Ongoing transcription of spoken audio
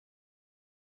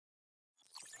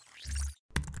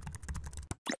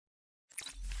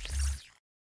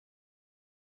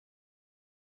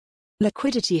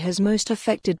Liquidity has most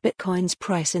affected Bitcoin's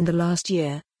price in the last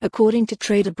year, according to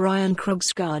trader Brian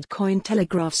Krogsgard.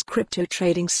 Cointelegraph's Crypto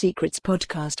Trading Secrets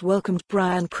podcast welcomed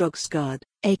Brian Krogsgard,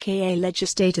 aka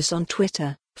Legistatus on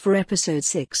Twitter, for episode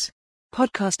 6.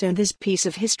 Podcast own this piece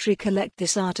of history. Collect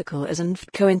this article as an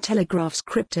Cointelegraph's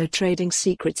Crypto Trading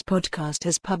Secrets podcast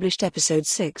has published episode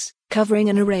 6, covering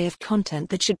an array of content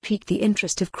that should pique the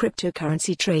interest of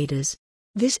cryptocurrency traders.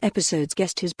 This episode's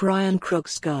guest is Brian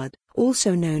Krogsgard,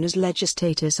 also known as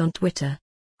Legistatus on Twitter.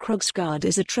 Krogsgard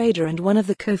is a trader and one of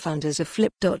the co-founders of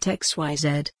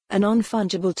Flip.xyz, a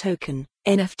non-fungible token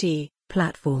 (NFT)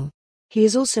 platform. He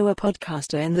is also a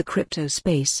podcaster in the crypto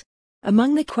space.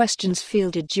 Among the questions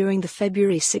fielded during the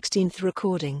February 16th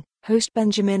recording, host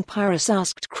Benjamin Pyrus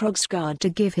asked Krogsgard to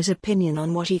give his opinion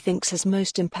on what he thinks has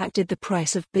most impacted the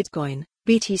price of Bitcoin,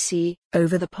 BTC,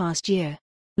 over the past year.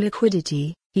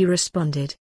 Liquidity, he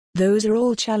responded. Those are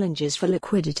all challenges for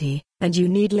liquidity, and you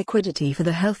need liquidity for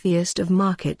the healthiest of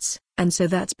markets, and so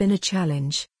that's been a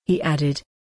challenge, he added.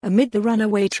 Amid the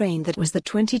runaway train that was the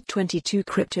 2022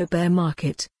 crypto bear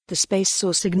market, the space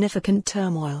saw significant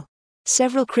turmoil.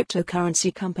 Several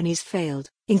cryptocurrency companies failed,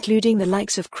 including the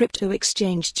likes of crypto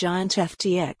exchange giant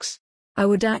FTX. I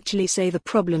would actually say the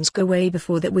problems go way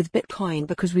before that with Bitcoin,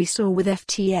 because we saw with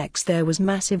FTX there was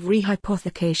massive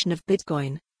rehypothecation of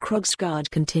Bitcoin, Krogsgard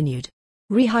continued.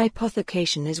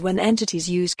 Rehypothecation is when entities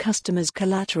use customers'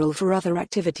 collateral for other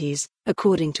activities,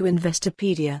 according to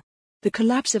Investopedia. The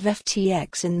collapse of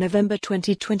FTX in November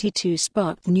 2022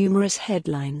 sparked numerous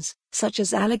headlines, such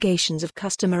as allegations of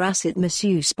customer asset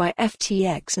misuse by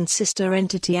FTX and sister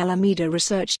entity Alameda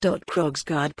Research.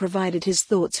 Krogsgard provided his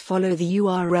thoughts. Follow the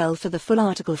URL for the full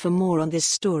article. For more on this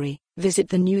story, visit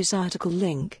the news article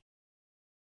link.